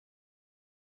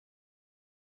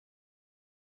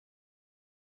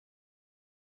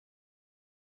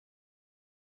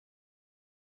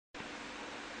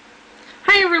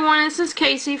everyone, this is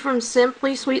Casey from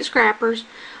Simply Sweet Scrappers.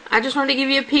 I just wanted to give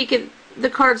you a peek at the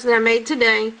cards that I made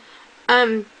today.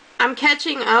 I'm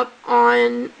catching up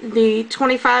on the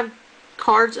 25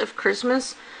 cards of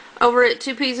Christmas over at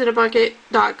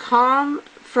 2peasinabucket.com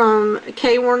from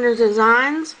K Warner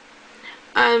Designs.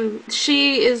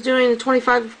 She is doing the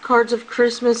 25 cards of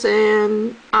Christmas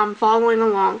and I'm following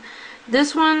along.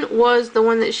 This one was the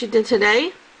one that she did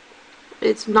today.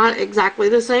 It's not exactly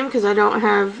the same because I don't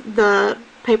have the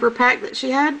paper pack that she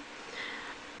had.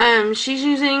 She's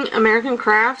using American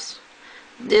Crafts,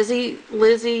 Dear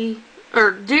Lizzie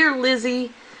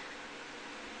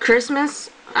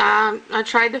Christmas. I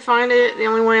tried to find it. The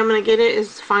only way I'm going to get it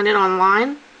is to find it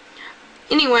online.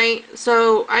 Anyway,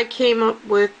 so I came up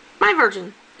with my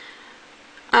version.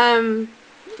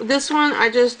 This one I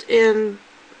just I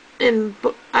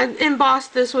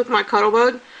embossed this with my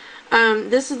Cuttlebug.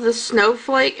 This is the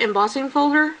Snowflake embossing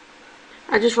folder.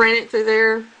 I just ran it through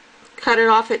there, cut it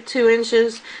off at 2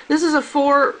 inches. This is a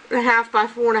 4.5 by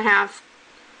 4.5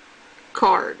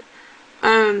 card.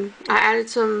 I added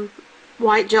some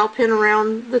white gel pen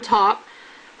around the top.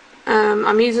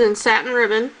 I'm using satin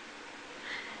ribbon,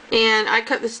 and I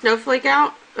cut the snowflake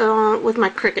out with my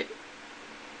Cricut.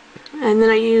 And then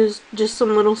I used just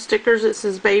some little stickers that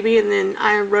says baby, and then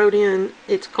I wrote in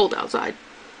it's cold outside.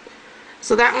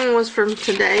 So that one was from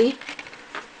today.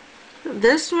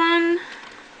 This one,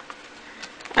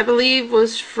 I believe,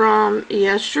 was from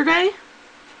yesterday.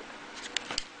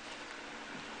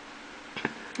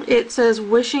 It says,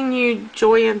 wishing you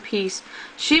joy and peace.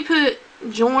 She put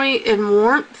joy and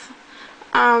warmth.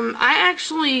 I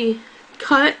actually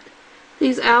cut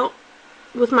these out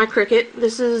with my Cricut.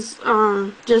 This is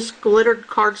just glittered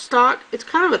cardstock. It's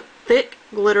kind of a thick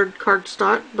glittered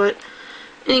cardstock, but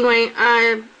anyway,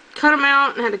 I cut them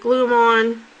out and had to glue them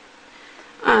on.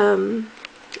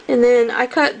 And then I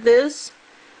cut this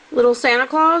little Santa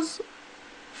Claus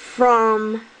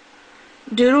from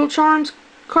Doodle Charms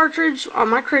cartridge on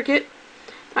my Cricut.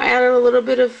 I added a little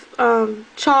bit of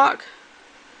chalk,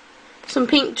 some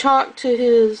pink chalk to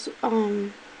his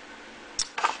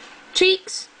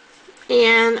cheeks,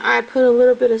 and I put a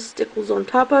little bit of stickles on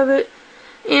top of it.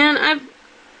 And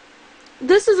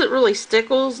this isn't really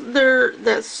stickles, they're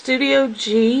that Studio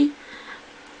G.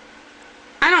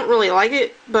 I don't really like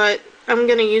it, but I'm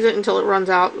gonna use it until it runs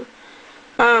out.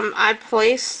 I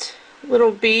placed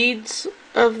little beads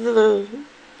of the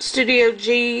Studio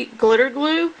G glitter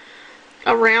glue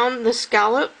around the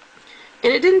scallop,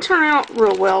 and it didn't turn out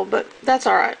real well, but that's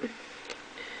alright.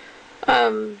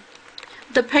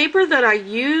 The paper that I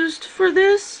used for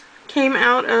this came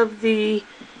out of the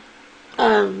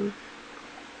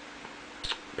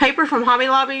paper from Hobby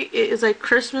Lobby. It is a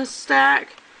Christmas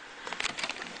stack.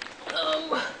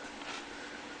 Oh.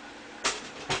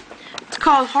 It's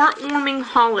called Heartwarming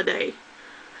Holiday,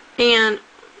 and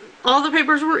all the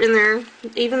papers were in there,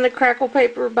 even the crackle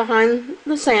paper behind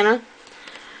the Santa,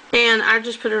 and I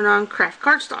just put it on craft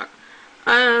cardstock.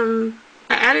 I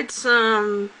added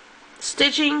some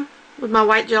stitching with my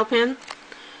white gel pen,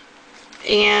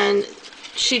 and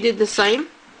she did the same.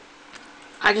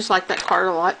 I just like that card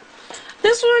a lot.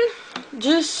 This one,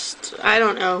 just, I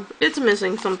don't know, it's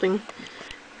missing something.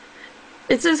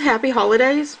 It says Happy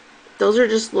Holidays. Those are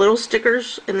just little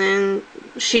stickers, and then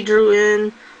she drew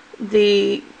in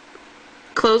the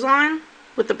clothesline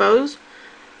with the bows,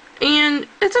 and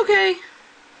it's okay,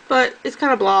 but it's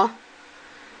kind of blah.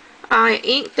 I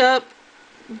inked up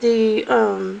the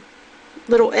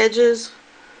little edges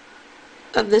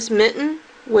of this mitten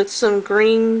with some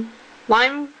green,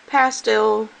 lime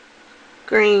pastel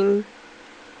green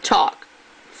chalk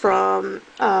from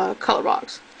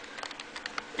Colorbox.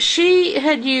 She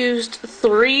had used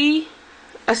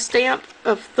a stamp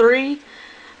of 3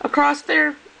 across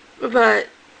there, but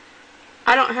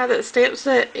I don't have that stamp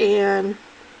set, and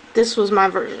this was my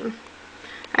version.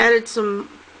 I added some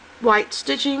white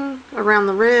stitching around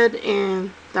the red, and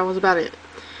that was about it.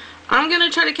 I'm going to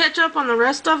try to catch up on the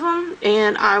rest of them,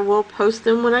 and I will post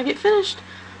them when I get finished.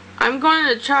 I'm going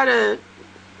to try to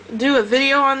do a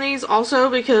video on these also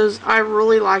because I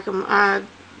really like them. I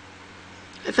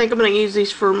think I'm going to use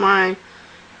these for my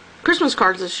Christmas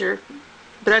cards this year.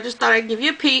 But I just thought I'd give you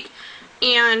a peek,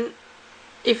 and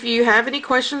if you have any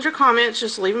questions or comments,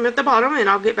 just leave them at the bottom and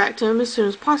I'll get back to them as soon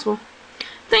as possible.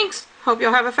 Thanks. Hope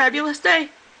y'all have a fabulous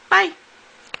day. Bye.